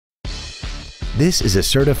This is a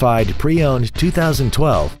certified pre-owned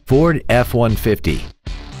 2012 Ford F-150.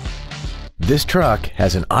 This truck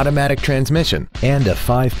has an automatic transmission and a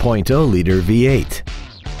 5.0-liter V8.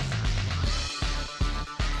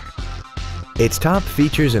 Its top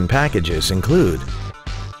features and packages include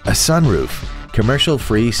a sunroof,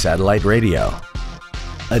 commercial-free satellite radio,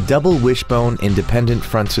 a double wishbone independent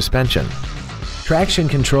front suspension, traction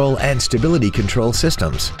control and stability control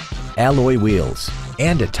systems, alloy wheels,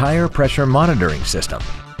 and a tire pressure monitoring system.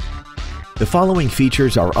 The following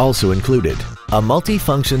features are also included: a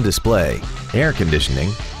multi-function display, air conditioning,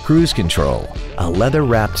 cruise control, a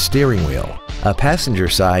leather-wrapped steering wheel, a passenger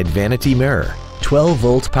side vanity mirror,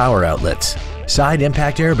 12-volt power outlets, side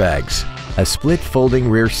impact airbags, a split folding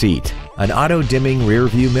rear seat, an auto-dimming rear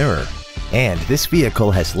view mirror, and this vehicle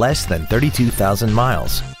has less than 32,000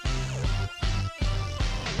 miles.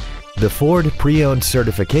 The Ford Pre-Owned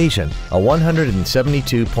Certification, a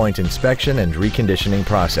 172-point inspection and reconditioning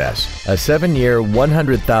process, a 7-year,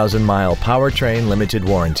 100,000-mile powertrain limited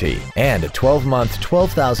warranty, and a 12-month,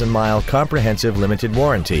 12,000-mile comprehensive limited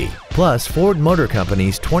warranty, plus Ford Motor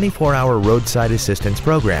Company's 24-hour roadside assistance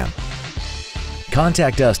program.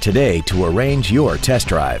 Contact us today to arrange your test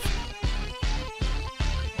drive.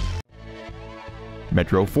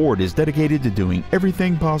 Metro Ford is dedicated to doing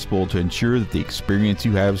everything possible to ensure that the experience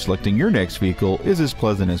you have selecting your next vehicle is as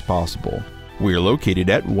pleasant as possible. We are located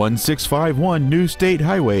at 1651 New State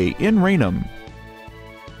Highway in Raynham.